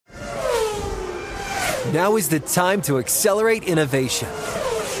Now is the time to accelerate innovation.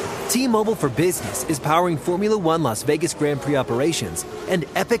 T-Mobile for Business is powering Formula One Las Vegas Grand Prix operations and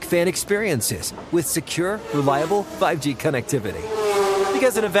epic fan experiences with secure, reliable 5G connectivity.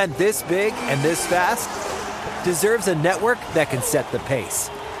 Because an event this big and this fast deserves a network that can set the pace.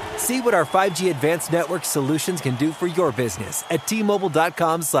 See what our 5G advanced network solutions can do for your business at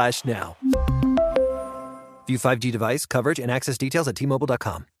T-Mobile.com/now. View 5G device coverage and access details at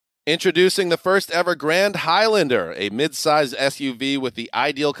T-Mobile.com. Introducing the first ever Grand Highlander, a mid-sized SUV with the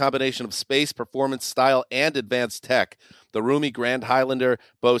ideal combination of space, performance, style, and advanced tech. The roomy Grand Highlander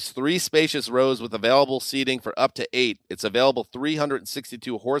boasts 3 spacious rows with available seating for up to 8. Its available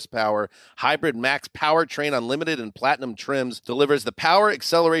 362 horsepower hybrid max powertrain unlimited and platinum trims delivers the power,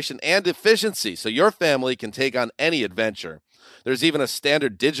 acceleration, and efficiency so your family can take on any adventure. There's even a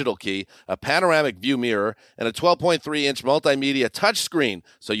standard digital key, a panoramic view mirror, and a 12.3-inch multimedia touchscreen,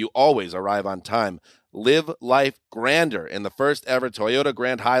 so you always arrive on time. Live life grander in the first ever Toyota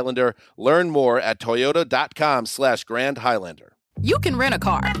Grand Highlander. Learn more at toyota.com/Grand Highlander. You can rent a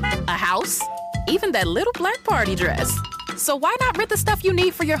car, a house, even that little black party dress. So why not rent the stuff you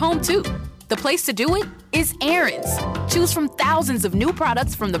need for your home, too? The place to do it is Aaron's. Choose from thousands of new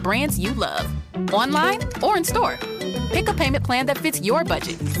products from the brands you love, online or in store. Pick a payment plan that fits your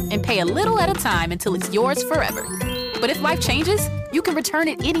budget and pay a little at a time until it's yours forever. But if life changes, you can return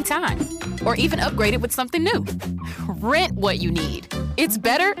it anytime or even upgrade it with something new. Rent what you need. It's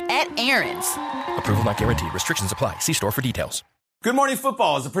better at Aaron's. Approval not guaranteed. Restrictions apply. See store for details. Good Morning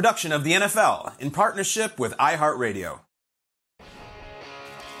Football is a production of the NFL in partnership with iHeartRadio.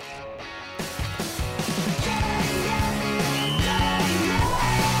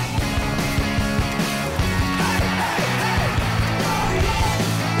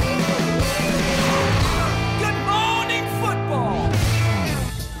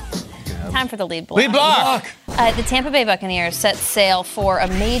 Time for the lead block. Lead block! The Tampa Bay Buccaneers set sail for a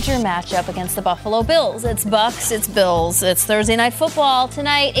major matchup against the Buffalo Bills. It's Bucs, it's Bills. It's Thursday Night Football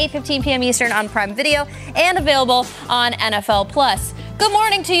tonight, 8:15 p.m. Eastern on Prime Video and available on NFL Plus. Good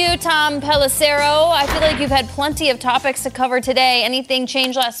morning to you, Tom Pelissero. I feel like you've had plenty of topics to cover today. Anything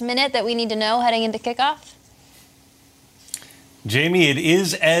change last minute that we need to know heading into kickoff? Jamie, it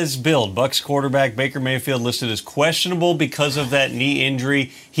is as billed. Bucs quarterback Baker Mayfield listed as questionable because of that knee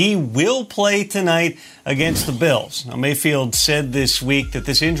injury. He will play tonight against the Bills. Now, Mayfield said this week that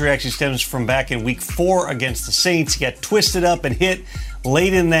this injury actually stems from back in Week 4 against the Saints. He got twisted up and hit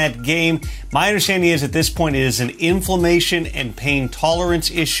late in that game. My understanding is at this point it is an inflammation and pain tolerance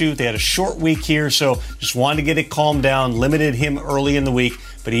issue. They had a short week here, so just wanted to get it calmed down, limited him early in the week,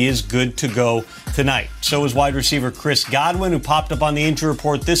 but he is good to go tonight. So is wide receiver Chris Godwin, who popped up on the injury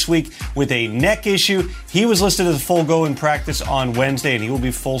report this week with a neck issue. He was listed as a full go in practice on Wednesday, and he will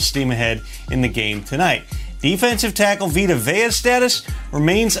be full steam ahead in the game tonight. Defensive tackle Vita Vea's status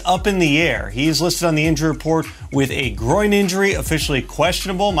remains up in the air. He is listed on the injury report with a groin injury, officially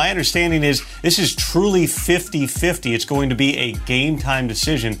questionable. My understanding is this is truly 50-50. It's going to be a game-time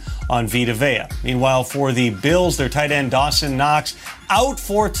decision on Vita Vea. Meanwhile, for the Bills, their tight end Dawson Knox out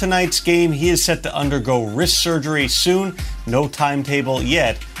for tonight's game. He is set to undergo wrist surgery soon. No timetable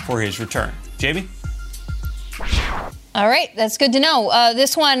yet for his return. Jamie? All right, that's good to know.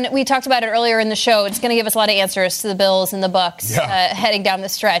 This one, we talked about it earlier in the show. It's going to give us a lot of answers to the Bills and the Bucs heading down the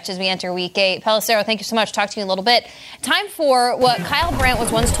stretch as we enter Week 8. Pelissero, thank you so much. Talk to you in a little bit. Time for what Kyle Brandt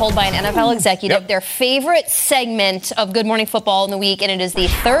was once told by an NFL executive, their favorite segment of Good Morning Football in the week, and it is the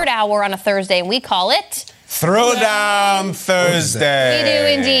third hour on a Thursday, and we call it Throwdown Thursday. We do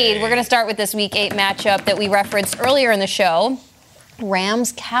indeed. We're going to start with this Week 8 matchup that we referenced earlier in the show.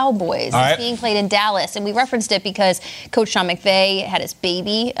 Rams-Cowboys. It's being played in Dallas, and we referenced it because Coach Sean McVay had his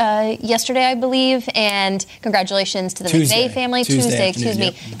baby yesterday, I believe, and congratulations to the McVay family. Tuesday, excuse me.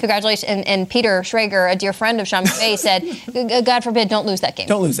 Yep. Congratulations. And Peter Schrager, a dear friend of Sean McVay, said, God forbid, don't lose that game.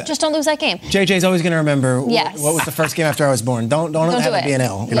 Don't lose that. Just don't lose that game. JJ's always going to remember what was the first game after I was born. Don't have it be an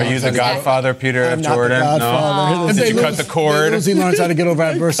L. Are you the godfather, Peter, of Jordan? No. Did you cut the cord? He learns how to get over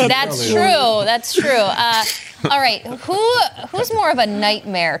adversity. That's true. That's true. All right, who's more of a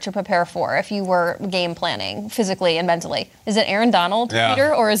nightmare to prepare for if you were game planning physically and mentally? Is it Aaron Donald,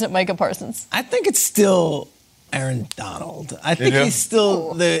 Peter, or is it Micah Parsons? I think it's still Aaron Donald. I think he's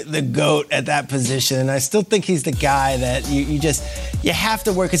still the GOAT at that position. I still think he's the guy that you have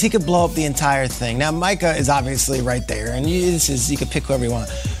to work because he could blow up the entire thing. Now, Micah is obviously right there, and you could pick whoever you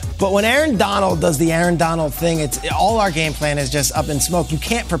want. But when Aaron Donald does the Aaron Donald thing, all our game plan is just up in smoke. You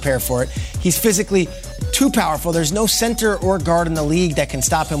can't prepare for it. He's physically too powerful. There's no center or guard in the league that can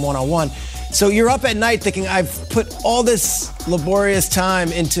stop him one-on-one. So you're up at night thinking, I've put all this laborious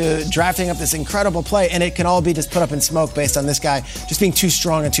time into drafting up this incredible play, and it can all be just put up in smoke based on this guy just being too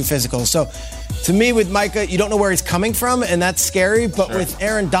strong and too physical. So to me, with Micah, you don't know where he's coming from, and that's scary. But with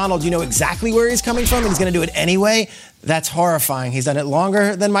Aaron Donald, you know exactly where he's coming from, and he's going to do it anyway. That's horrifying. He's done it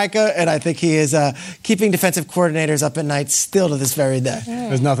longer than Micah, and I think he is keeping defensive coordinators up at night still to this very day.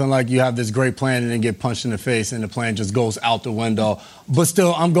 There's nothing like you have this great plan and then get punched in the face, and the plan just goes out the window. But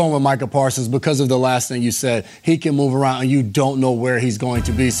still, I'm going with Micah Parsons because of the last thing you said. He can move around, and you don't know where he's going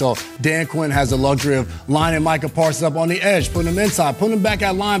to be. So Dan Quinn has the luxury of lining Micah Parsons up on the edge, putting him inside, putting him back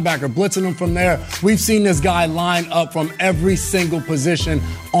at linebacker, blitzing him from there. We've seen this guy line up from every single position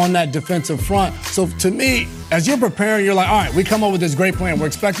on that defensive front. So to me, as you're preparing, you're like, all right, we come up with this great plan. We're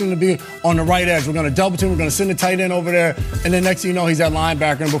expecting him to be on the right edge. We're going to double team. We're going to send the tight end over there. And then next thing you know, he's at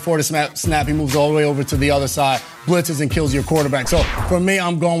linebacker. And before the snap, he moves all the way over to the other side, blitzes, and kills your quarterback. So for me,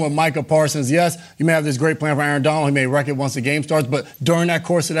 I'm going with Micah Parsons. Yes, you may have this great plan for Aaron Donald. He may wreck it once the game starts. But during that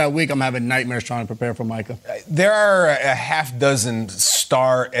course of that week, I'm having nightmares trying to prepare for Micah. There are a half dozen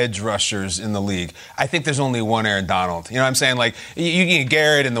star edge rushers in the league. I think there's only one Aaron Donald. You know what I'm saying? Like, you get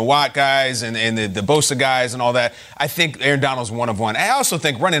Garrett and the Watt guys and the Bosa guys and all that. I think Aaron Donald's one of one. I also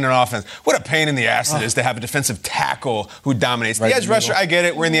think running an offense, what a pain in the ass it is to have a defensive tackle who dominates. The edge rusher, I get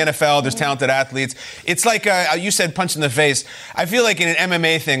it. We're in the NFL. There's talented athletes. It's like you said, punch in the face. I feel like in an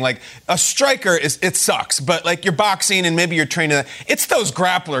MMA thing, like a striker, it sucks. But like you're boxing and maybe you're training. It's those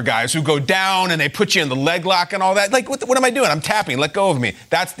grappler guys who go down and they put you in the leg lock and all that. Like, what am I doing? I'm tapping. Let go of me.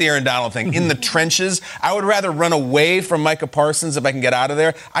 That's the Aaron Donald thing. In the trenches, I would rather run away from Micah Parsons if I can get out of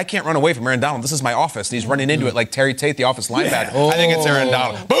there. I can't run away from Aaron Donald. This is my office. And he's running into it like Terry Tate, the office linebacker. I think it's Aaron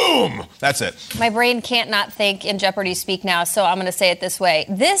Donald. Boom! That's it. My brain can't not think in Jeopardy speak now, so I'm going to say it this way.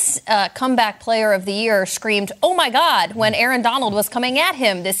 This comeback player of the year screamed, oh my God, when Aaron Donald was coming at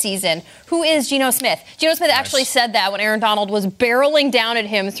him this season. Who is Geno Smith? Geno Smith actually said that when Aaron Donald was barreling down at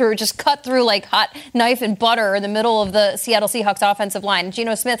him just cut through like hot knife and butter in the middle of the Seattle Seahawks offensive line.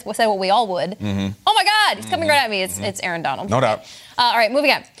 Geno Smith said what we all would. Oh my God, he's coming right at me. It's Aaron Donald. No doubt. All right,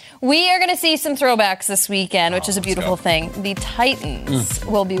 moving on. We are going to see some throwbacks this weekend, which is a beautiful thing. The Titans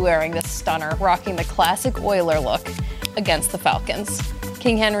will be wearing this stunner, rocking the classic Oiler look against the Falcons.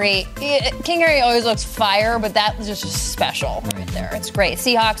 King Henry always looks fire, but that was just special right there. It's great.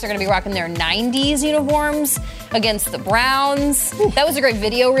 Seahawks are going to be rocking their 90s uniforms against the Browns. That was a great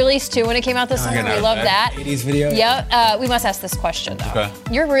video release, too, when it came out this summer. We love that. 80s video. Yeah. We must ask this question, though. Okay.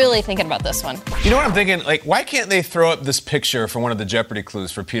 You're really thinking about this one. You know what I'm thinking? Like, why can't they throw up this picture for one of the Jeopardy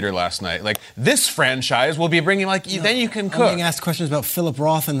clues for Peter last night? Like, this franchise will be bringing, then you can cook. I'm being asked questions about Philip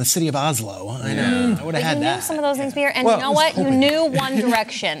Roth and the city of Oslo. I know. I would have had that. You knew some of those things, Peter. And you know what? You knew one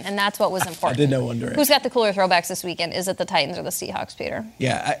direction, and that's what was important. I did know one direction. Who's got the cooler throwbacks this weekend? Is it the Titans or the Seahawks, Peter?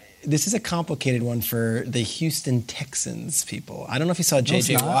 Yeah, this is a complicated one for the Houston Texans people. I don't know if you saw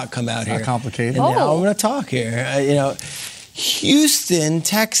J.J. Watt come out here. Not complicated. And now I'm going to talk here. Houston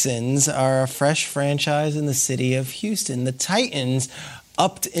Texans are a fresh franchise in the city of Houston. The Titans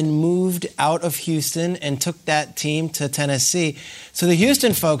upped and moved out of Houston and took that team to Tennessee. So the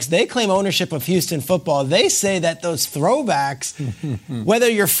Houston folks, they claim ownership of Houston football. They say that those throwbacks, whether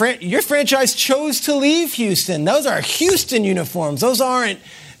your franchise chose to leave Houston, those are Houston uniforms. Those aren't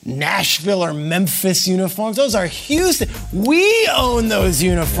Nashville or Memphis uniforms. Those are Houston. We own those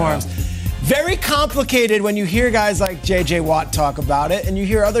uniforms. Yeah. Very complicated when you hear guys like J.J. Watt talk about it and you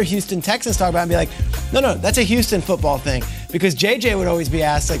hear other Houston Texans talk about it and be like, no, that's a Houston football thing. Because J.J. would always be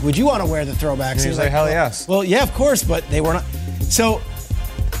asked, like, would you want to wear the throwbacks? And he was like, hell yes. Well, yeah, of course, but they were not. So,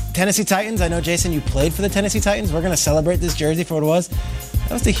 Tennessee Titans, I know, Jason, you played for the Tennessee Titans. We're going to celebrate this jersey for what it was.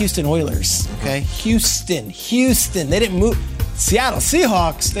 That was the Houston Oilers, okay? Houston. They didn't move. Seattle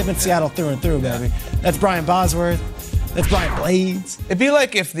Seahawks, they've been Seattle through and through, baby. That's Brian Bosworth. That's Brian Blades. It'd be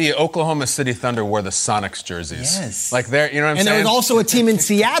like if the Oklahoma City Thunder wore the Sonics jerseys. Yes. Like they're, you know what I'm saying? And there was also a team in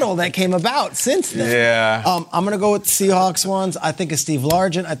Seattle that came about since then. Yeah. I'm going to go with the Seahawks ones. I think of Steve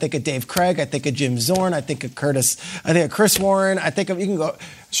Largent. I think of Dave Craig. I think of Jim Zorn. I think of Chris Warren. I think of, you can go.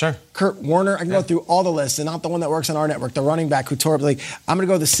 Sure. Kurt Warner. I can go through all the lists, and not the one that works on our network, the running back who tore up the league. I'm going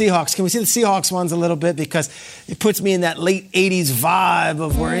to go with the Seahawks. Can we see the Seahawks ones a little bit? Because it puts me in that late 80s vibe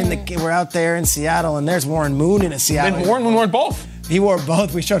of we're out there in Seattle, and there's Warren Moon in a Seattle. And Warren wore both. He wore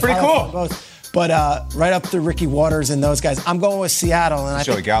both. We showed pretty cool. Both. But right up to Ricky Waters and those guys. I'm going with Seattle. And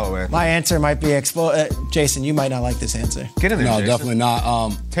Joey Galloway. My answer might be Jason, you might not like this answer. Get in there, No, Jason. definitely not. Are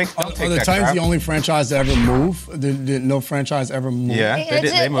the Titans the only franchise to ever move? Did no franchise ever move? Yeah,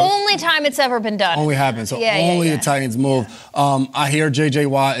 it's the only time it's ever been done. Only happened. So only the Titans move. I hear J.J.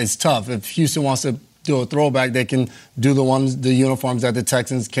 Watt is tough. If Houston wants to do a throwback. They can do the uniforms that the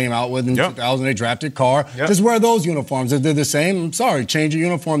Texans came out with in 2000. They drafted Carr. Just wear those uniforms. If they're the same, I'm sorry, change your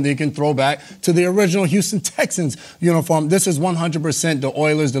uniform that you can throw back to the original Houston Texans uniform. This is 100% the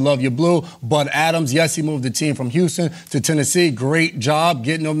Oilers, the Love You Blue. Bud Adams, yes, he moved the team from Houston to Tennessee. Great job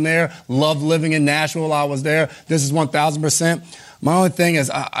getting them there. Loved living in Nashville. I was there. This is 1,000%. My only thing is,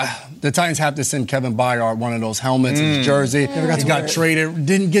 the Titans have to send Kevin Byard one of those helmets in his jersey. He got traded,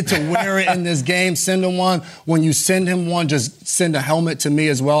 didn't get to wear it in this game. Send him one. When you send him one, just send a helmet to me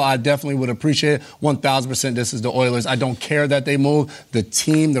as well. I definitely would appreciate it. 1,000% this is the Oilers. I don't care that they moved. The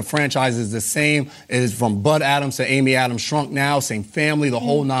team, the franchise is the same. It is from Bud Adams to Amy Adams shrunk now, same family, the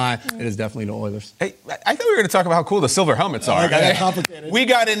whole nine. It is definitely the Oilers. Hey, I thought we were going to talk about how cool the silver helmets are. Complicated. We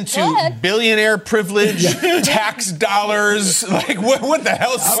got into billionaire privilege, tax dollars, like what the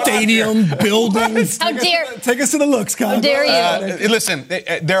hell? Stadium, buildings. How dare Take us to the looks, Kyle. How dare you? Listen,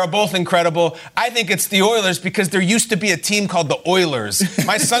 they're both incredible. I think it's the Oilers because there used to be a team called the Oilers.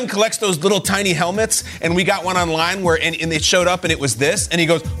 My son collects those little tiny helmets, and we got one online where and it showed up, and it was this, and he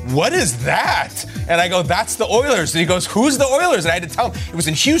goes, "What is that?" And I go, "That's the Oilers." And he goes, "Who's the Oilers?" And I had to tell him it was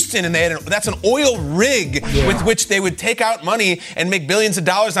in Houston, and that's an oil rig with which they would take out money and make billions of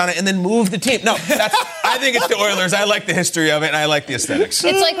dollars on it, and then move the team. No, I think it's the Oilers. I like the history of it, and I like the aesthetics.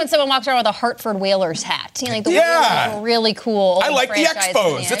 It's like when someone walks around with a Hartford Whalers hat. You know, like the Whalers are really cool. I like the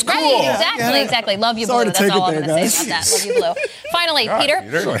Expos. It's cool. Right, exactly. Love you, Blue. That's all I'm going to say about that. Love you, Blue. Finally, Peter,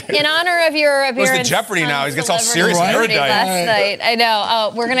 in honor of your appearance. It was the Jeopardy now. He gets all serious and erudite. Last night. I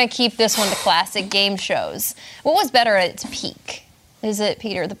know. We're going to keep this one to classic game shows. What was better at its peak? Is it,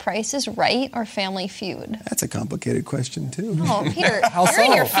 Peter, The Price is Right or Family Feud? That's a complicated question, too. Oh, Peter, you're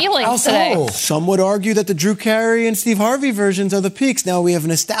in your feelings today. Some would argue that the Drew Carey and Steve Harvey versions are the peaks. Now we have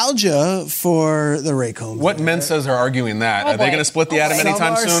nostalgia for the Ray Combs. What Mensahs are arguing that? Are they going to split the atom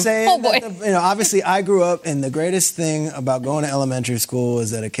anytime soon? Oh, boy. Obviously, I grew up, and the greatest thing about going to elementary school is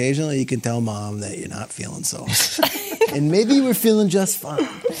that occasionally you can tell Mom that you're not feeling so. And maybe you were feeling just fine.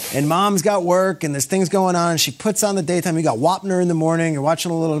 And Mom's got work, and there's things going on, and she puts on the daytime. You got Wapner in the morning. You're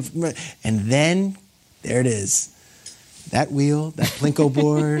watching a little, and then there it is. That wheel, that Plinko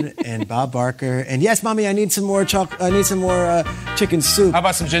board, and Bob Barker. And yes, Mommy, I need some more chicken soup. How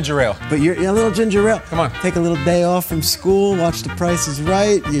about some ginger ale? But you're a little ginger ale. Come on. Take a little day off from school. Watch The Price is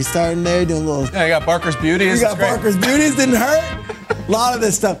Right. You're starting there, doing a little. Yeah, you got Barker's Beauties. You got Barker's Beauties. Didn't hurt. A lot of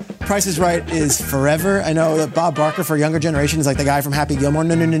this stuff. Price is Right is forever. I know that Bob Barker for a younger generation is like the guy from Happy Gilmore.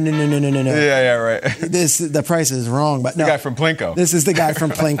 No. Yeah, right. The Price is wrong, but no. The guy from Plinko. This is the guy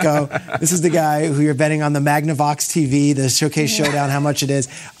from Plinko. This is the guy who you're betting on the Magnavox TV, the Showcase Showdown, how much it is.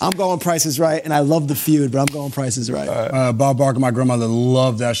 I'm going Price is Right, and I love the feud, but I'm going Price is Right. Bob Barker, my grandmother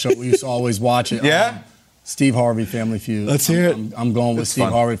loved that show. We used to always watch it. Yeah? Steve Harvey, Family Feud. Let's hear it. I'm going with Steve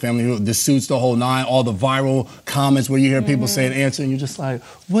Harvey, Family Feud. The suits, the whole nine, all the viral comments where you hear people say an answer and you're just like,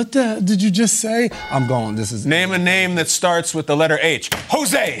 what the did you just say? I'm going, this is... Name a name that starts with the letter H.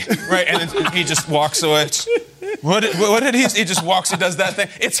 Jose! Right, and then he just walks away. What did he... He just walks and does that thing.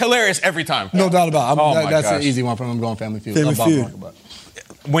 It's hilarious every time. No doubt about it. That's gosh. an easy one for him. I'm going Family Feud. Family Feud.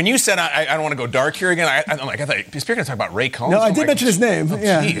 When you said I don't want to go dark here again, I thought you're going to talk about Ray Combs. No, I did mention his name.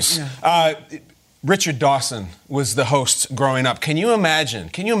 Jeez. Yeah. Richard Dawson was the host growing up. Can you imagine,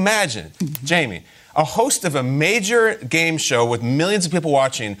 Jamie, a host of a major game show with millions of people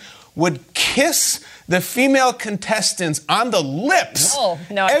watching would kiss the female contestants on the lips. Oh,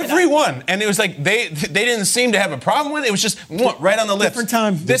 no, everyone. And it was like they didn't seem to have a problem with it. It was just right on the lips. Different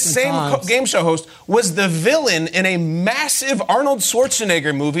time. This same game show host was the villain in a massive Arnold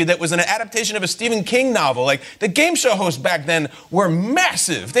Schwarzenegger movie that was an adaptation of a Stephen King novel. Like, the game show hosts back then were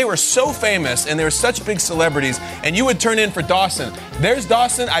massive. They were so famous, and they were such big celebrities, and you would turn in for Dawson. There's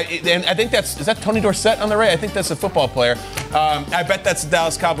Dawson, and I think is that Tony Dorsett on the right? I think that's a football player. I bet that's the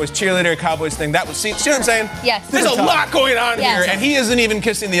Dallas Cowboys cheerleader, Cowboys thing. That was, see what I'm saying? Yes. There's a lot going on here, and he isn't even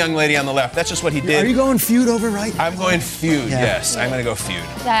kissing the young lady on the left. That's just what he did. Are you going Feud over Right? I'm going Feud, yes. I'm going to go Feud.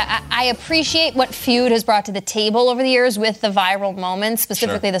 I appreciate what Feud has brought to the table over the years with the viral moments,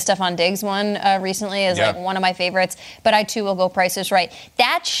 specifically the Stephon Diggs one recently is like one of my favorites. But I, too, will go Price is Right.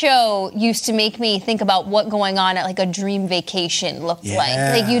 That show used to make me think about what going on at, like, a dream vacation looked like.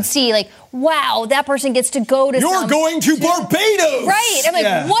 Like, you'd see, like, wow, that person gets to go to You're going to Barbados! Right. I'm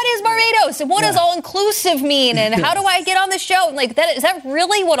like, what is Barbados? And what does all-inclusive mean? And how do I get on the show? And like, is that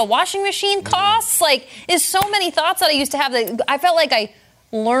really what a washing machine costs? Like, there's so many thoughts that I used to have that I felt like I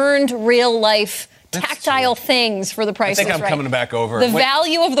learned real-life tactile things for the Price is Right. I think I'm coming back over. The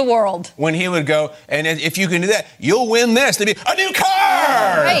value of the world. When he would go, and if you can do that, you'll win this. There'd be a new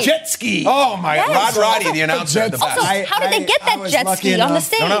car! Right. jet ski. Oh, my God. Roddy, the announcer. The best. Also, how did they get that jet ski on the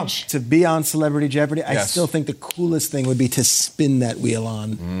stage? To be on Celebrity Jeopardy, I still think the coolest thing would be to spin that wheel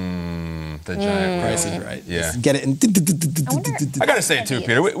on. The giant Price is Right. Yeah. Just get it and I got to say it, too,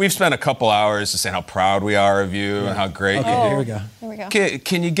 Peter. We've spent a couple hours just saying how proud we are of you and how great you are. Here we go. Here we go.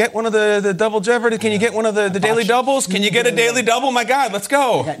 Can you get one of the double Jeopardy? Can you get one of the daily doubles? Can you get a daily double? My God, let's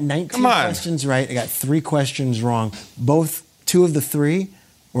go. I got 19 questions right. I got 3 questions wrong. 2 of the 3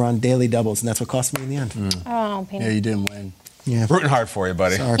 were on daily doubles, and that's what cost me in the end. Oh, Peter. Yeah, you didn't win. Yeah. Rooting hard for you,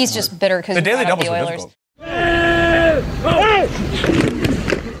 buddy. He's just bitter because the daily doubles the were Oilers. difficult.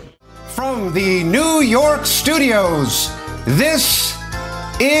 From the New York studios, this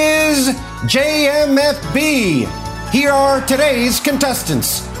is JMFB. Here are today's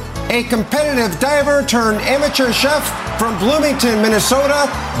contestants. A competitive diver turned amateur chef from Bloomington, Minnesota,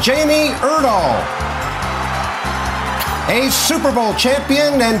 Jamie Erdahl. A Super Bowl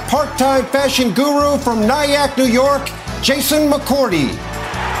champion and part-time fashion guru from Nyack, New York, Jason McCourty.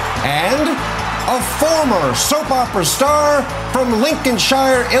 And a former soap opera star from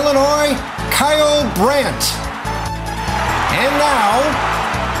Lincolnshire, Illinois, Kyle Brandt. And now,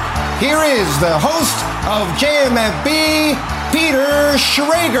 here is the host of JMFB, Peter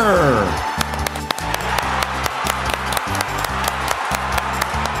Schrager.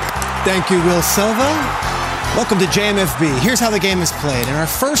 Thank you, Will Silva. Welcome to JMFB. Here's how the game is played. In our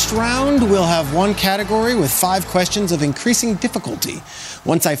first round, we'll have one category with 5 questions of increasing difficulty.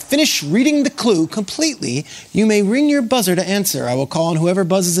 Once I finish reading the clue completely, you may ring your buzzer to answer. I will call on whoever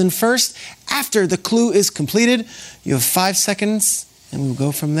buzzes in first. After the clue is completed, you have 5 seconds, and we'll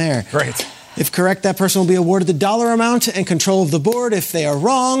go from there. Great. If correct, that person will be awarded the dollar amount and control of the board. If they are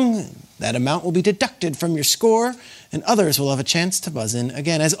wrong, that amount will be deducted from your score, and others will have a chance to buzz in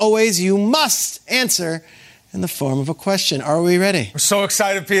again. As always, you must answer in the form of a question. Are we ready? We're so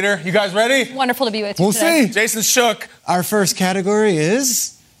excited, Peter. You guys ready? Wonderful to be with you We'll today. see. Jason shook. Our first category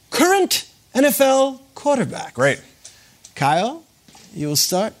is current NFL quarterback. Great. Kyle, you will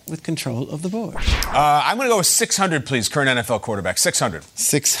start with control of the board. I'm going to go with 600, please. Current NFL quarterback. 600.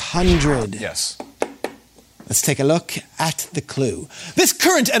 600. Yes. Let's take a look at the clue. This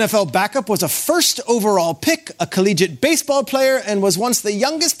current NFL backup was a first overall pick, a collegiate baseball player, and was once the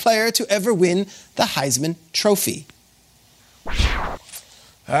youngest player to ever win the Heisman Trophy.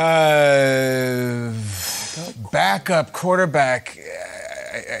 Backup quarterback.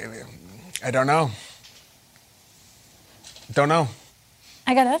 I don't know. Don't know.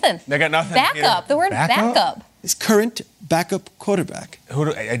 I got nothing. I got nothing. Backup. The word backup. His current backup quarterback.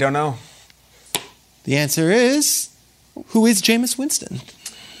 I don't know. The answer is, who is Jameis Winston?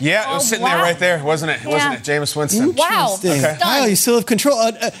 Yeah, it was sitting there right there, wasn't it? Wasn't it? Jameis Winston. Wow. Okay. Kyle, you still have control.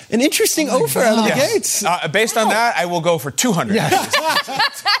 An interesting offer out of the gates. Based on that, I will go for 200. Yes.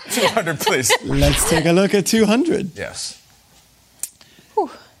 200, please. Let's take a look at 200. Yes.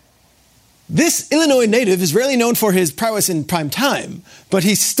 This Illinois native is rarely known for his prowess in prime time, but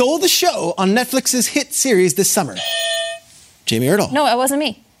he stole the show on Netflix's hit series this summer. Jamie Erdahl. No, it wasn't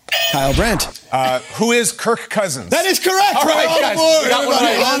me. Kyle Brandt. Who is Kirk Cousins? That is correct. All right, guys. We got one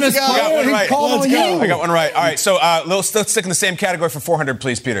right. Honest We got one right. Let's go. I got one right. All right, so let's stick in the same category for 400,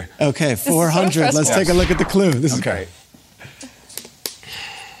 please, Peter. Okay, 400. Let's take a look at the clue. This is great.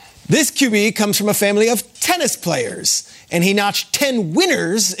 This QB comes from a family of tennis players, and he notched 10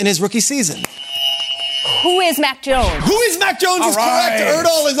 winners in his rookie season. Who is Mac Jones? Who is Mac Jones is correct.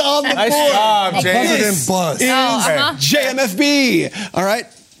 Erdahl is on the board. Nice job, James. This is JMFB. All right,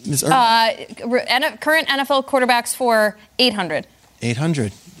 Ms. Erdahl. Current NFL quarterbacks for 800.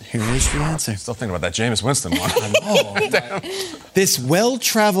 800. Here is the answer. Still thinking about that Jameis Winston one. This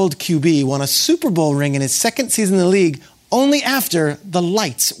well-traveled QB won a Super Bowl ring in his second season in the league only after the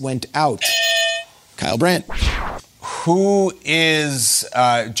lights went out. Kyle Brandt. Who is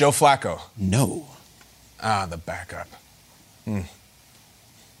Joe Flacco? No. The backup.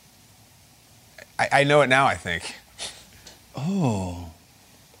 I know it now, I think. Oh.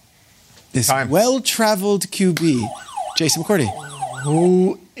 This well-traveled QB. Jason McCourty.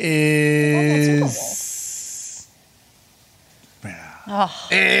 Who is...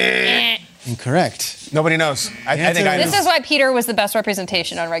 Incorrect. Nobody knows. I think I know. This is why Peter was the best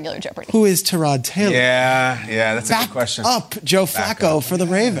representation on regular Jeopardy. Who is Tyrod Taylor? Yeah, that's a good question. Up Joe Flacco for the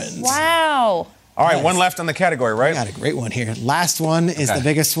Ravens. Wow. All right, one left on the category, right? We got a great one here. Last one is the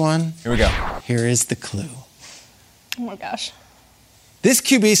biggest one. Here we go. Here is the clue. Oh, my gosh. This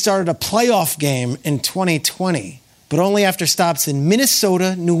QB started a playoff game in 2020, but only after stops in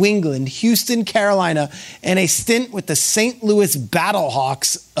Minnesota, New England, Houston, Carolina, and a stint with the St. Louis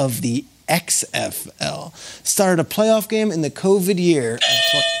Battlehawks of the XFL. Started a playoff game in the COVID year of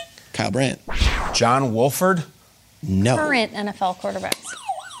Kyle Brandt. John Wolford? No. Current NFL quarterbacks.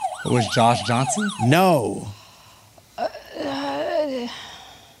 It was Josh Johnson? No.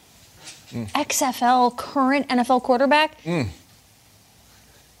 XFL current NFL quarterback? Chad,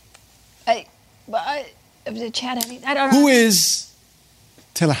 I don't know. Who is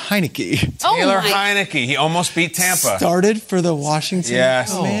Taylor Heineke? Taylor Heineke. He almost beat Tampa. Started for the Washington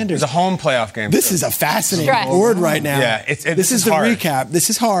Commanders. It was a home playoff game. This is a fascinating board right now. Yeah, this is the hard. recap. This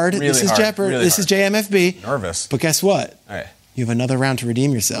is hard. Really this is hard. Jeopardy. Really this is JMFB. Nervous. But guess what? All right. You have another round to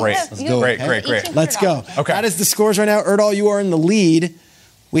redeem yourself. Great. Let's do it. Great. Let's go. Okay. That is the scores right now. Erdal, you are in the lead.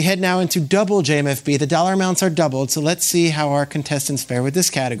 We head now into double JMFB. The dollar amounts are doubled, so let's see how our contestants fare with this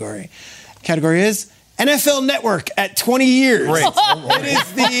category. Category is NFL Network at 20 years. Great. It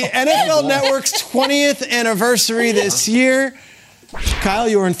is the NFL Network's 20th anniversary this year. Kyle,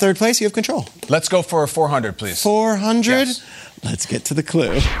 you are in third place. You have control. Let's go for 400, please. 400? Yes. Let's get to the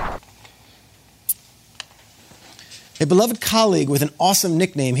clue. A beloved colleague with an awesome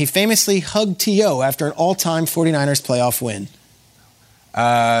nickname, he famously hugged T.O. after an all-time 49ers playoff win.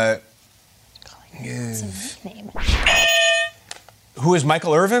 Who is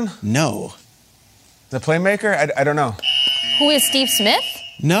Michael Irvin? No. The playmaker? I don't know. Who is Steve Smith?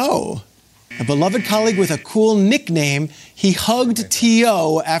 No. A beloved colleague with a cool nickname, he hugged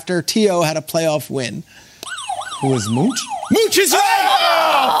T.O. after T.O. had a playoff win. Who was Mooch? Mooch is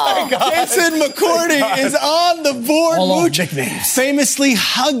right! Jason McCourty is on the board. Mooch famously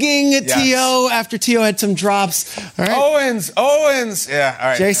hugging T.O. after T.O. had some drops. All right. Owens. Yeah, all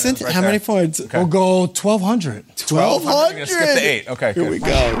right. Jason, Right how there. many points? Okay. We'll go 1,200. 1,200. You're gonna skip the 8. Okay, Here good. we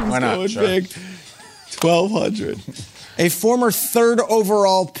go. Why not? Going Sure. big. 1,200. A former third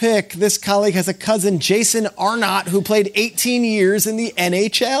overall pick, this colleague has a cousin, Jason Arnott, who played 18 years in the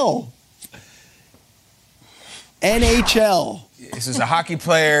NHL. NHL. This is a hockey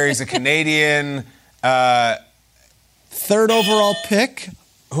player. He's a Canadian. Third overall pick.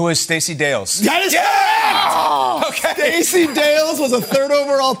 Who is Stacey Dales? That is correct! Okay. Stacey Dales was a third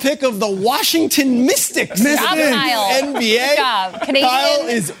overall pick of the Washington Mystics. Good job, Kyle. NBA. Good job. Canadian Kyle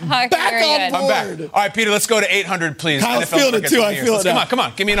is hockey, back very on good. board. I'm back. All right, Peter, let's go to 800, please. Kyle's NFL feeling it, Network too. at I 20 feel years. it now. Come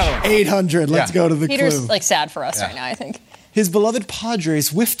on. Give me another one. 800. Let's go to the Peter's clue. like sad for us right now, I think. His beloved Padres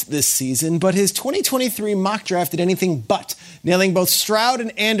whiffed this season, but his 2023 mock draft did anything but, nailing both Stroud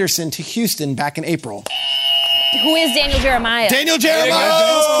and Anderson to Houston back in April. Who is Daniel Jeremiah? Daniel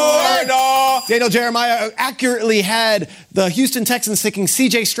Jeremiah accurately had the Houston Texans taking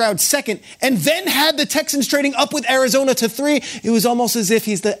C.J. Stroud second and then had the Texans trading up with Arizona to 3. It was almost as if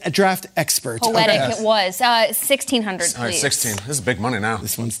he's the draft expert. Poetic it was. 1,600, please. All right, 16. This is big money now.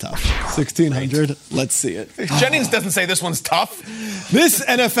 This one's tough. 1,600. Let's see it. Jennings doesn't say this one's tough. This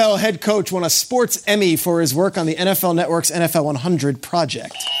NFL head coach won a sports Emmy for his work on the NFL Network's NFL 100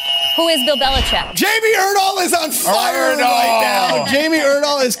 project. Who is Bill Belichick? Jamie Erdal is on fire right now. Jamie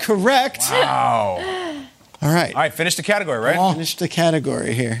Erdal is correct. Wow. All right. All right, finish the category, right? Finish the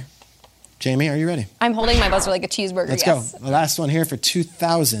category here. Jamie, are you ready? I'm holding my buzzer like a cheeseburger, Let's yes. go. The last one here for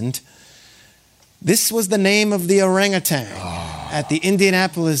 2,000. This was the name of the orangutan at the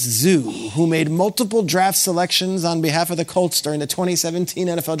Indianapolis Zoo who made multiple draft selections on behalf of the Colts during the 2017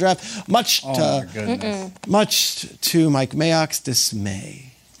 NFL Draft, much to Mike Mayock's dismay.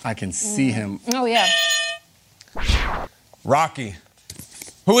 I can see him. Oh, yeah. Rocky.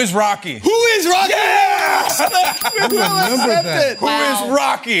 Who is Rocky? Who is Rocky? Yes! Who Wow. is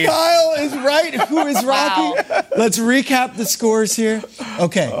Rocky? Kyle is right. Who is Rocky? Let's recap the scores here.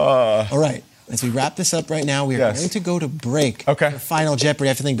 Okay. All right. As we wrap this up right now, we are going to go to break for Final Jeopardy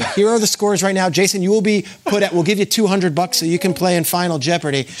after thing. But here are the scores right now. Jason, you will be put at, we'll give you $200 so you can play in Final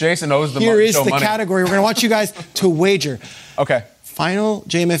Jeopardy. Jason owes the Here is the money. category. We're going to want you guys to wager. Okay. Final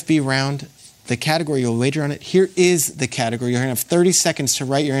JMFB round. The category, you'll wager on it. Here is the category. You're going to have 30 seconds to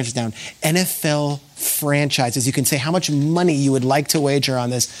write your answers down. NFL franchises. You can say how much money you would like to wager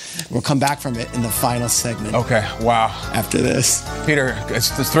on this. We'll come back from it in the final segment. Okay. Wow. After this. Peter, it's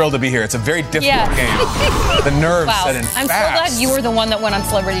thrilled to be here. It's a very difficult game. The nerves Wow. set in I'm so fast. glad you were the one that went on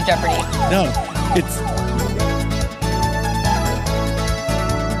Celebrity Jeopardy. No, it's...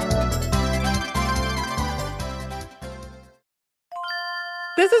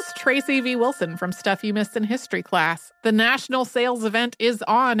 This is Tracy V. Wilson from Stuff You Missed in History class. The national sales event is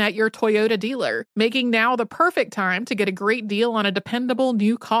on at your Toyota dealer, making now the perfect time to get a great deal on a dependable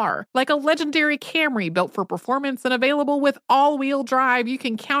new car. Like a legendary Camry built for performance and available with all-wheel drive, you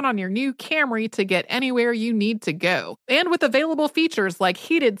can count on your new Camry to get anywhere you need to go. And with available features like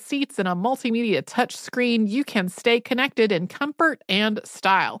heated seats and a multimedia touchscreen, you can stay connected in comfort and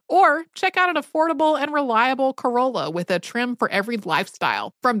style. Or check out an affordable and reliable Corolla with a trim for every lifestyle.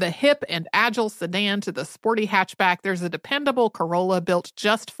 style. From the hip and agile sedan to the sporty hatchback, there's a dependable Corolla built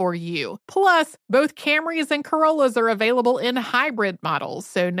just for you. Plus, both Camrys and Corollas are available in hybrid models,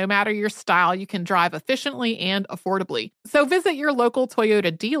 so no matter your style, you can drive efficiently and affordably. So visit your local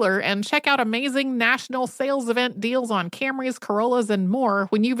Toyota dealer and check out amazing national sales event deals on Camrys, Corollas, and more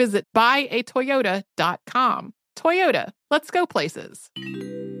when you visit buyatoyota.com. Toyota, let's go places.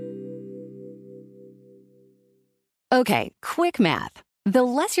 Okay, quick math. The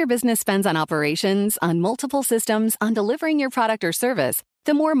less your business spends on operations, on multiple systems, on delivering your product or service,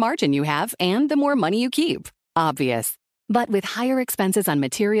 the more margin you have and the more money you keep. Obvious. But with higher expenses on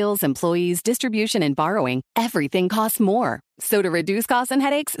materials, employees, distribution, and borrowing, everything costs more. So to reduce costs and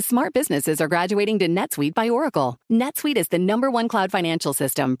headaches, smart businesses are graduating to NetSuite by Oracle. NetSuite is the #1 cloud financial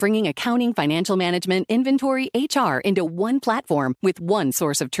system, bringing accounting, financial management, inventory, HR into one platform with one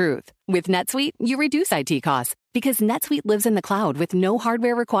source of truth. With NetSuite, you reduce IT costs because NetSuite lives in the cloud with no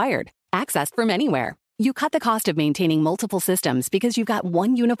hardware required, accessed from anywhere. You cut the cost of maintaining multiple systems because you've got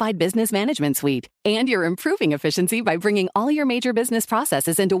one unified business management suite. And you're improving efficiency by bringing all your major business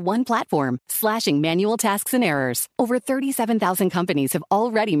processes into one platform, slashing manual tasks and errors. Over 37,000 companies have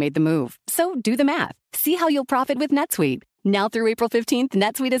already made the move. So do the math. See how you'll profit with NetSuite. Now through April 15th,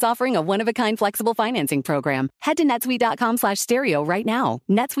 NetSuite is offering a one-of-a-kind flexible financing program. Head to netsuite.com/stereo right now.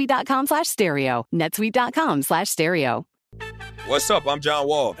 netsuite.com/stereo. netsuite.com/stereo. What's up? I'm John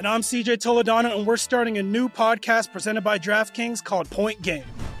Wall. And I'm CJ Toledano, and we're starting a new podcast presented by DraftKings called Point Game.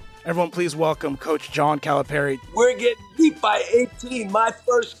 Everyone, please welcome Coach John Calipari. We're getting beat by 18. My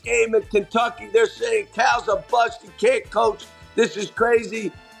first game in Kentucky, they're saying Cal's a bust. He can't coach. This is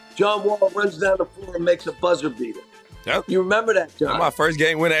crazy. John Wall runs down the floor and makes a buzzer beater. Yep. You remember that, John? That's my first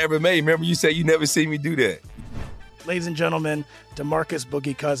game win I ever made. Remember you said you never see me do that. Ladies and gentlemen, DeMarcus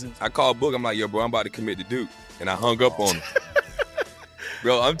Boogie Cousins. I called Book. I'm like, yo, bro, I'm about to commit to Duke. And I hung up on him.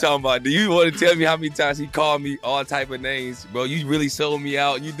 Bro, I'm talking about, do you want to tell me how many times he called me all type of names? Bro, you really sold me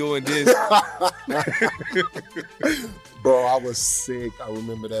out. You doing this. Bro, I was sick. I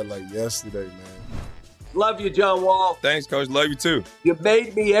remember that like yesterday, man. Love you, John Wall. Thanks, Coach. Love you, too. You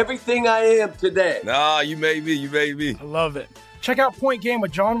made me everything I am today. Nah, you made me. You made me. I love it. Check out Point Game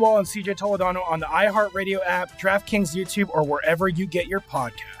with John Wall and CJ Toledano on the iHeartRadio app, DraftKings YouTube, or wherever you get your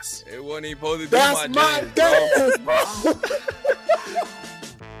podcasts. It wasn't even supposed to be That's my dance, bro.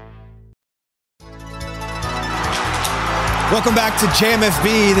 Welcome back to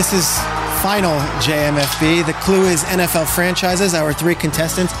JMFB. This is final JMFB. The clue is NFL franchises. Our three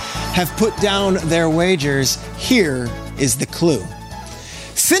contestants have put down their wagers. Here is the clue.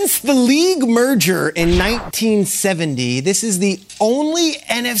 Since the league merger in 1970, this is the only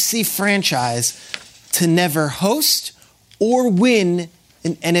NFC franchise to never host or win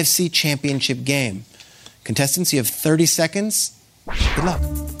an NFC championship game. Contestants, you have 30 seconds. Good luck.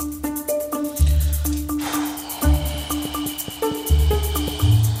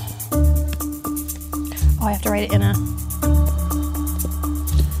 Oh, I have to write it in a...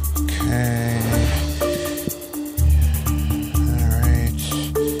 Okay.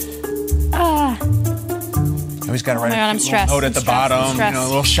 Always got to write I'm a stressed. note at the bottom, you know, a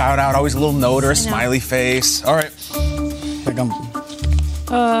little shout out, always a little note or a smiley face. All right. Like I'm.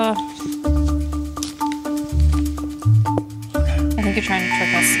 I think you're trying to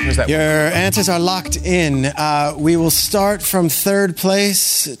trick us. Here's that Your answers are locked in. We will start from third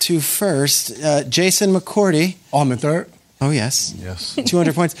place to first. Jason McCourty. Oh, I'm in third? Oh, yes. Yes.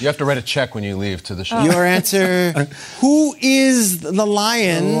 200 points. You have to write a check when you leave to the show. Your answer, who is the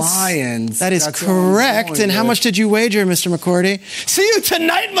Lions? The Lions. That is That's where I'm correct. going And how with. much did you wager, Mr. McCourty? See you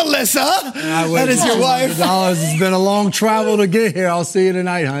tonight, Melissa. That is your wife. It's been a long travel to get here. I'll see you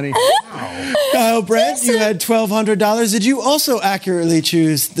tonight, honey. Kyle Brent, you had $1,200. Did you also accurately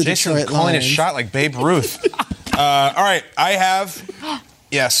choose the Jason Detroit calling Lions? his shot like Babe Ruth. All right, I have,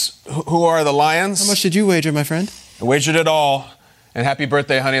 yes, who are the Lions? How much did you wager, my friend? I wagered it all. And happy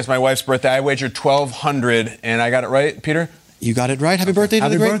birthday, honey. It's my wife's birthday. I wagered $1,200, and I got it right, Peter? You got it right. Happy birthday to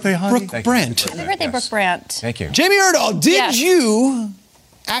the great honey. Brooke Brent. Happy birthday, Brooke Brandt. Thank you. Jamie Erdahl, did Yes. you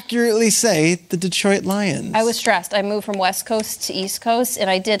accurately say the Detroit Lions? I was stressed. I moved from West Coast to East Coast, and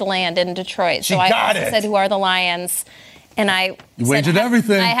I did land in Detroit. She so I got also it. said, who are the Lions? And I You wagered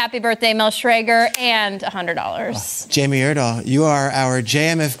everything. Happy birthday, Mel Schrager, and $100. Jamie Erdahl, you are our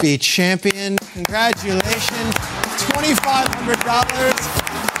JMFB champion. Congratulations.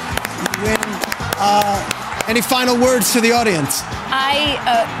 $2,500. You win Any final words to the audience?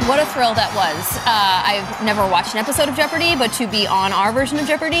 What a thrill that was. I've never watched an episode of Jeopardy, but to be on our version of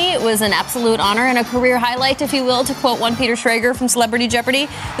Jeopardy was an absolute honor and a career highlight, if you will, to quote one Peter Schrager from Celebrity Jeopardy.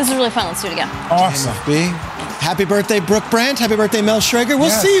 This was really fun. Let's do it again. Awesome. GMFB. Happy birthday, Brooke Brandt. Happy birthday, Mel Schrager. We'll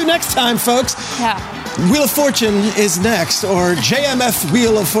see you next time, folks. Yeah. Wheel of Fortune is next, or JMF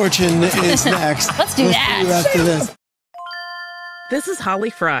Wheel of Fortune is next. Let's do that. See you after this. This is Holly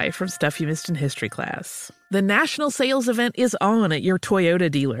Fry from Stuff You Missed in History Class. The national sales event is on at your Toyota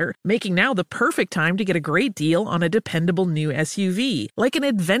dealer, making now the perfect time to get a great deal on a dependable new SUV, like an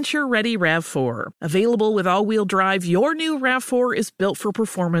adventure-ready RAV4. Available with all-wheel drive, your new RAV4 is built for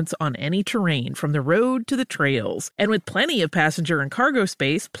performance on any terrain, from the road to the trails. And with plenty of passenger and cargo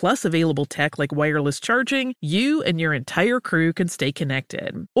space, plus available tech like wireless charging, you and your entire crew can stay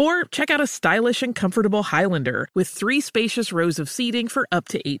connected. Or check out a stylish and comfortable Highlander with 3 spacious rows of seating for up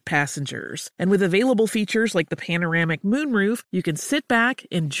to 8 passengers. And with available features like the panoramic moonroof, you can sit back,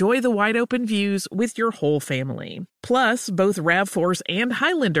 enjoy the wide open views with your whole family. Plus, both RAV4s and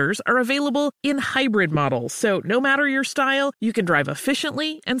Highlanders are available in hybrid models, so no matter your style, you can drive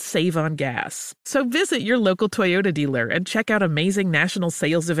efficiently and save on gas. So visit your local Toyota dealer and check out amazing national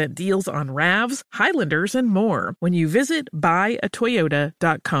sales event deals on RAVs, Highlanders, and more when you visit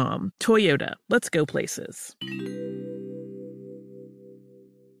buyatoyota.com. Toyota, let's go places.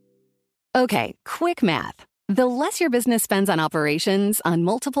 Okay, quick math. The less your business spends on operations, on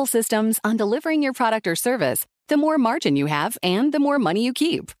multiple systems, on delivering your product or service, the more margin you have and the more money you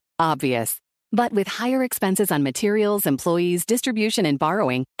keep. Obvious. But with higher expenses on materials, employees, distribution, and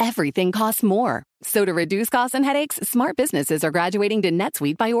borrowing, everything costs more. So to reduce costs and headaches, smart businesses are graduating to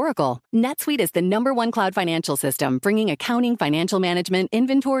NetSuite by Oracle. NetSuite is the #1 cloud financial system, bringing accounting, financial management,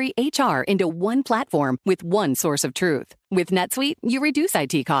 inventory, HR into one platform with one source of truth. With NetSuite, you reduce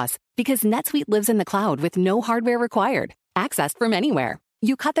IT costs because NetSuite lives in the cloud with no hardware required, accessed from anywhere.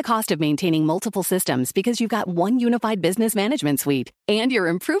 You cut the cost of maintaining multiple systems because you've got one unified business management suite. And you're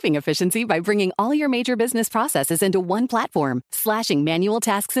improving efficiency by bringing all your major business processes into one platform, slashing manual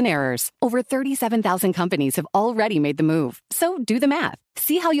tasks and errors. Over 37,000 companies have already made the move. So do the math.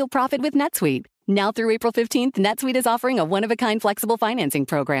 See how you'll profit with NetSuite. Now through April 15th, NetSuite is offering a one-of-a-kind flexible financing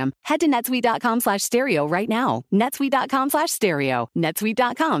program. Head to netsuite.com/stereo right now. netsuite.com/stereo.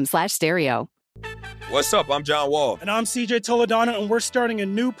 netsuite.com/stereo. What's up? I'm John Wall. And I'm CJ Toledano, and we're starting a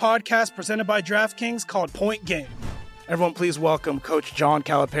new podcast presented by DraftKings called Point Game. Everyone, please welcome Coach John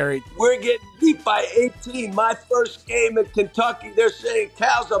Calipari. We're getting beat by 18. My first game in Kentucky, they're saying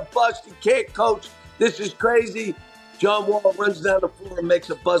Cal's a bust. He can't coach. This is crazy. John Wall runs down the floor and makes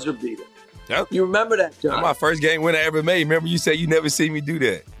a buzzer beater. Yep. You remember that, John? That's my first game winner I ever made. Remember you said you never seen me do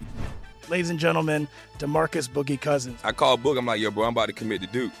that. Ladies and gentlemen, DeMarcus Boogie Cousins. I called Boog. I'm like, yo, bro, I'm about to commit to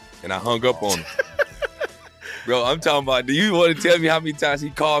Duke. And I hung up on him. Bro, I'm talking about, do you want to tell me how many times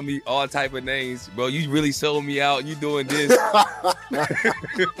he called me all type of names? Bro, you really sold me out. You doing this.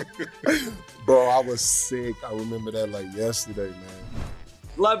 Bro, I was sick. I remember that like yesterday, man.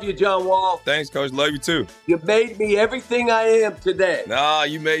 Love you, John Wall. Thanks, Coach. Love you, too. You made me everything I am today. Nah,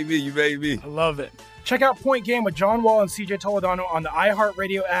 you made me. You made me. I love it. Check out Point Game with John Wall and CJ Toledano on the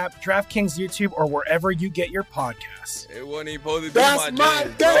iHeartRadio app, DraftKings YouTube, or wherever you get your podcasts. It wasn't even supposed to be That's my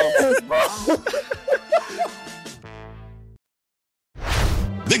dance, bro.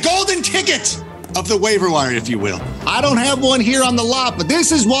 The golden ticket of the waiver wire, if you will. I don't have one here on the lot, but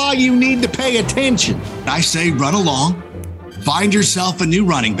this is why you need to pay attention. I say run along. Find yourself a new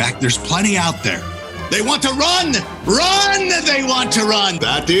running back. There's plenty out there. They want to run! Run! They want to run!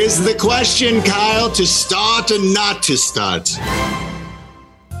 That is the question, Kyle, to start and not to start.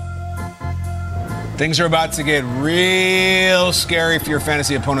 Things are about to get real scary for your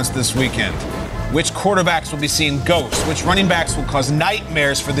fantasy opponents this weekend. Which quarterbacks will be seeing ghosts? Which running backs will cause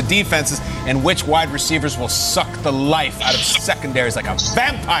nightmares for the defenses? And which wide receivers will suck the life out of secondaries like a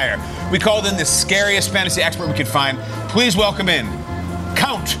vampire? We called in the scariest fantasy expert we could find. Please welcome in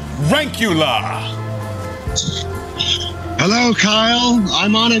Count Rankula. Hello, Kyle.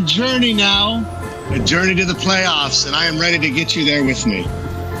 I'm on a journey now. A journey to the playoffs, and I am ready to get you there with me.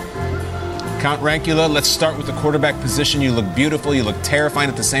 Count Rankula, let's start with the quarterback position. You look beautiful. You look terrifying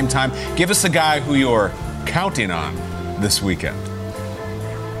at the same time. Give us a guy who you're counting on this weekend.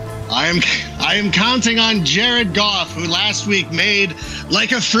 I am counting on Jared Goff, who last week made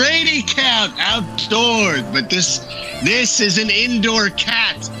like a Frady cat outdoors. But this is an indoor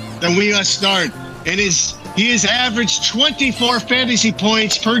cat that we must start. He has averaged 24 fantasy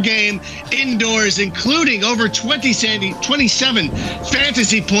points per game indoors, including over 27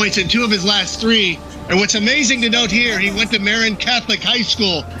 fantasy points in 2 of his last 3. And what's amazing to note here, he went to Marin Catholic High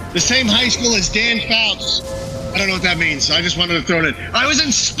School the same high school as Dan Fouts. I don't know what that means, so I just wanted to throw it in. I was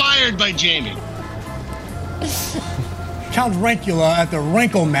inspired by Jamie. Count Rankula at the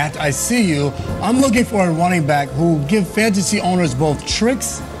Rankle Mat, I see you. I'm looking for a running back who will give fantasy owners both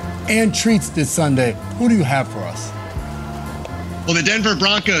tricks and treats this Sunday. Who do you have for us? Well, the Denver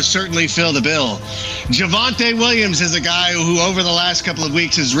Broncos certainly fill the bill. Javonte Williams is a guy who over the last couple of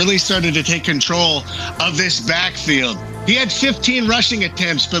weeks has really started to take control of this backfield. He had 15 rushing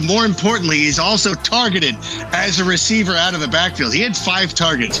attempts, but more importantly, he's also targeted as a receiver out of the backfield. He had 5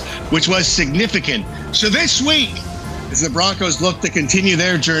 targets, which was significant. So this week, as the Broncos look to continue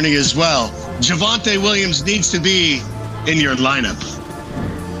their journey as well, Javonte Williams needs to be in your lineup.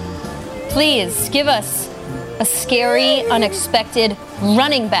 Please give us a scary, unexpected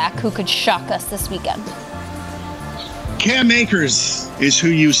running back who could shock us this weekend. Cam Akers is who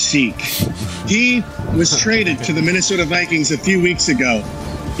you seek. He was traded to the Minnesota Vikings a few weeks ago.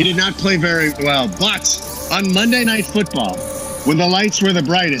 He did not play very well, but on Monday Night Football, when the lights were the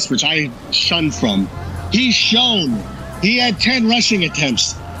brightest, which I shunned from, he shone. He had 10 rushing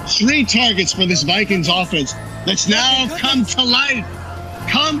attempts, 3 targets for this Vikings offense that's now come to life.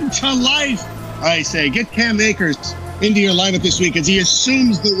 Come to life, I say. Get Cam Akers into your lineup this week as he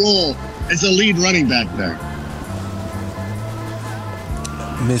assumes the role as the lead running back there.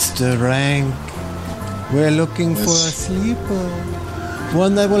 Mr. Rank, we're looking for a sleeper.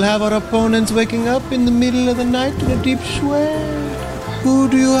 One that will have our opponents waking up in the middle of the night in a deep sweat. Who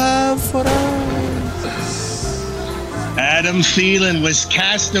do you have for us? Adam Thielen was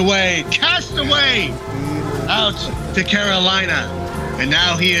cast away out to Carolina. And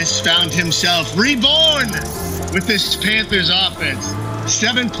now he has found himself reborn with this Panthers offense.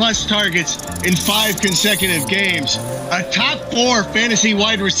 7+ targets in 5 consecutive games. A top 4 fantasy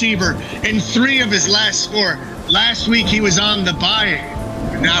wide receiver in 3 of his last 4. Last week he was on the bye.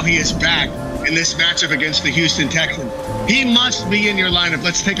 But now he is back in this matchup against the Houston Texans. He must be in your lineup.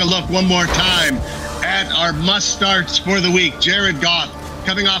 Let's take a look one more time at our must-starts for the week. Jared Goff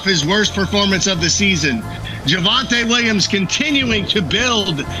coming off his worst performance of the season. Javonte Williams continuing to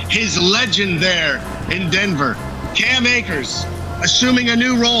build his legend there in Denver. Cam Akers assuming a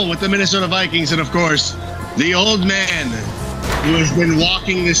new role with the Minnesota Vikings. And, of course, the old man who has been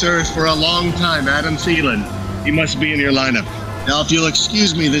walking this earth for a long time, Adam Thielen. He must be in your lineup. Now, if you'll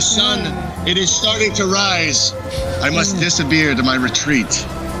excuse me, the sun, it is starting to rise. I must disappear to my retreat.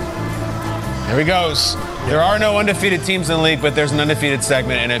 Here he goes. There are no undefeated teams in the league, but there's an undefeated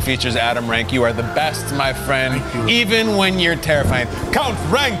segment, and it features Adam Rank. You are the best, my friend, even when you're terrifying. Count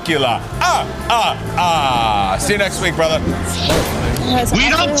Rankula. See you next week, brother. We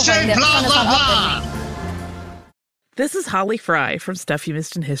don't say blah, blah, blah. This is Holly Fry from Stuff You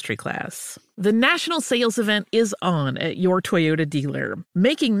Missed in History Class. The national sales event is on at your Toyota dealer,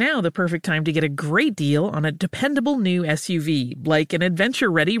 making now the perfect time to get a great deal on a dependable new SUV, like an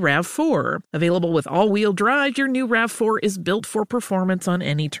adventure-ready RAV4. Available with all-wheel drive, your new RAV4 is built for performance on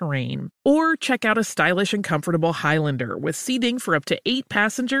any terrain. Or check out a stylish and comfortable Highlander with seating for up to 8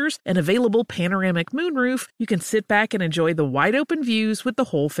 passengers and available panoramic moonroof. You can sit back and enjoy the wide-open views with the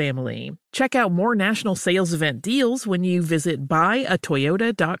whole family. Check out more national sales event deals when you visit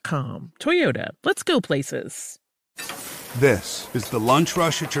buyatoyota.com. Toyota, let's go places. This is the lunch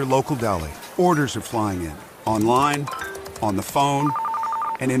rush at your local deli. Orders are flying in. Online, on the phone,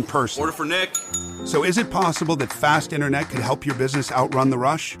 and in person. Order for Nick. So is it possible that fast internet could help your business outrun the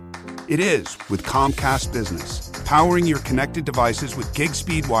rush? It is with Comcast Business, powering your connected devices with gig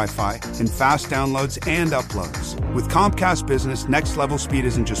speed Wi-Fi and fast downloads and uploads. With Comcast Business, next level speed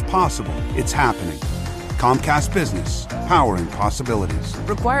isn't just possible, it's happening. Comcast Business, powering possibilities.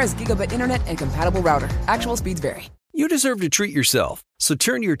 Requires gigabit internet and compatible router. Actual speeds vary. You deserve to treat yourself, so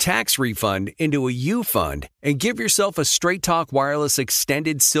turn your tax refund into a U-Fund and give yourself a Straight Talk Wireless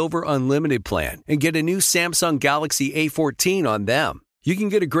Extended Silver Unlimited plan and get a new Samsung Galaxy A14 on them. You can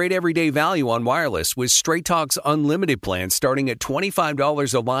get a great everyday value on wireless with Straight Talk's Unlimited plan starting at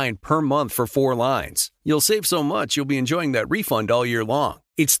 $25 a line per month for 4 lines. You'll save so much you'll be enjoying that refund all year long.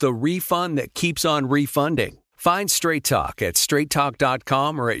 It's the refund that keeps on refunding. Find Straight Talk at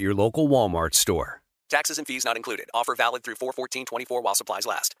straighttalk.com or at your local Walmart store. Taxes and fees not included. Offer valid through 4/14/24 while supplies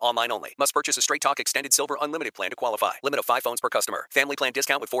last. Online only. Must purchase a Straight Talk Extended Silver Unlimited plan to qualify. Limit of 5 phones per customer. Family plan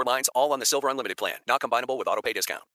discount with 4 lines, all on the Silver Unlimited plan. Not combinable with auto pay discount.